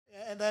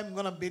and I'm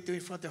gonna beat you in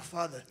front of your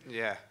father.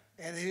 Yeah.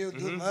 And he'll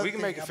do nothing. We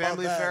can make a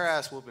family fair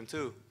ass whooping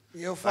too.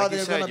 Your father, like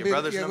you said, your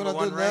brother's you're number gonna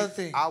one do rank.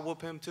 nothing. I'll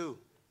whoop him too.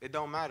 It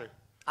don't matter.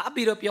 I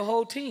beat up your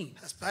whole team.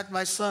 Respect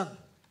my son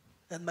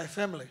and my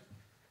family.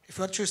 If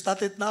you want to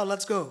start it now,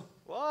 let's go.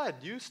 What?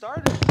 You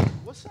started.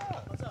 What's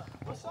up? What's up?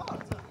 What's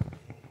up?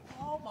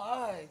 Oh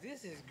my,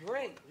 this is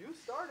great. You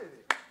started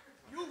it.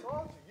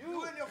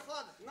 You and your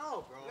father.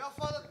 No, bro. Your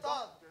father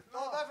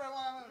told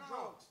everyone I'm on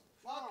drugs.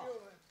 Fuck you,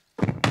 man.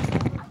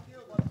 Fuck you,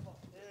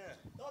 motherfucker. Yeah.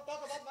 Don't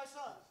talk about my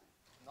son.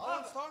 No,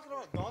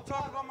 don't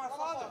talk about my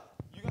father.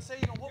 You gonna say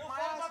you gonna whoop my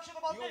ass? You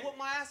gonna whoop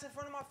my ass in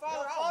front of my father?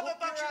 Your I'll father whoop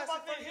your talks ass in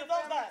about front me. of He your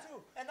knows family that. too.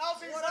 And now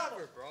he's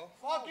Whatever, bro.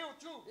 Fuck you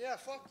too. Yeah,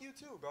 fuck you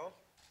too, bro.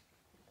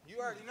 You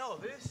already know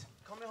this.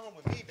 Coming home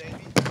with me,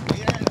 baby.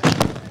 Yeah.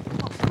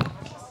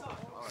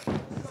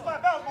 This is my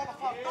belt,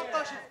 motherfucker. Don't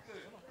touch it.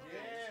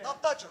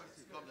 Don't touch it.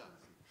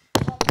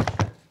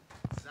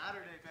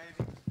 Saturday,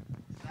 baby.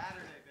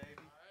 Saturday.